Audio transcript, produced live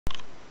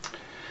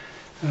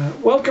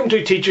Welcome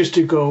to Teachers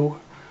to Go.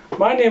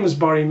 My name is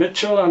Barry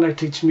Mitchell and I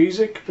teach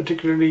music,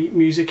 particularly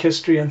music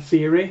history and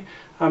theory.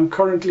 I'm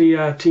currently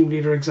a team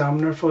leader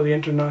examiner for the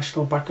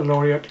International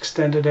Baccalaureate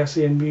Extended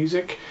Essay in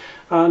Music,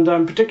 and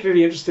I'm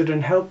particularly interested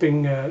in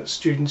helping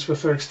students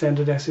with their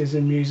extended essays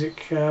in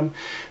music. So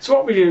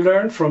what will you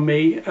learn from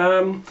me?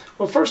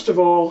 Well, first of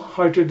all,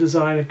 how to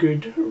design a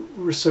good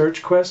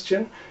research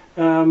question,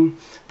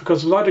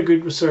 because without a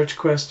good research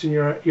question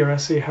your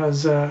essay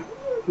has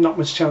not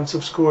much chance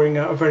of scoring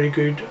a very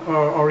good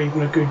or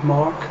even a good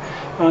mark.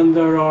 And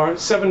there are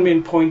 7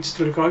 main points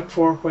to look out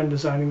for when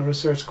designing a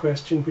research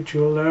question, which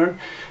you will learn.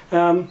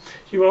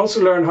 You will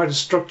also learn how to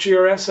structure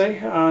your essay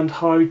and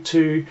how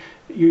to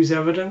use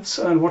evidence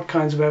and what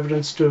kinds of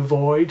evidence to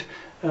avoid.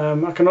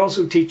 I can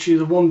also teach you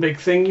the one big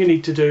thing you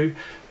need to do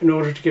in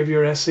order to give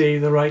your essay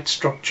the right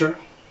structure.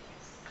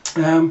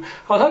 I'll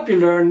help you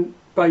learn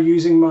by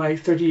using my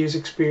 30 years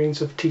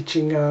experience of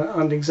teaching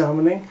and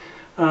examining.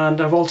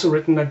 And I've also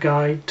written a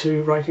guide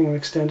to writing an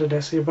extended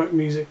essay about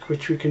music,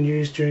 which we can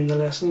use during the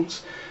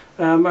lessons.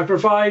 I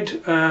provide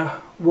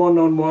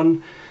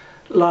one-on-one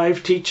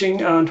live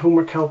teaching and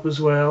homework help as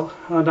well.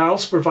 And I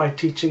also provide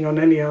teaching on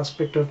any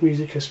aspect of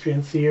music history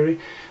and theory.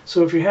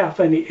 So if you have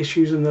any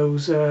issues in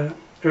those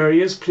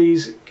areas,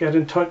 please get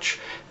in touch.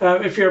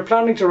 If you're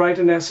planning to write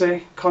an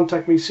essay,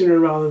 contact me sooner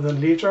rather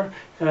than later,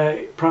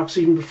 perhaps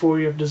even before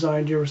you have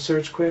designed your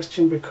research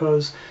question,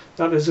 because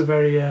that is a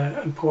very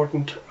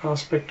important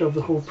aspect of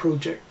the whole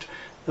project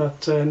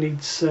that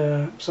needs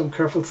some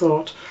careful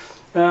thought.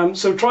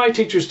 So try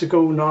Teachers to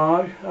Go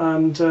now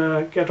and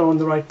get on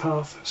the right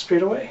path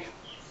straight away.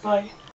 Bye.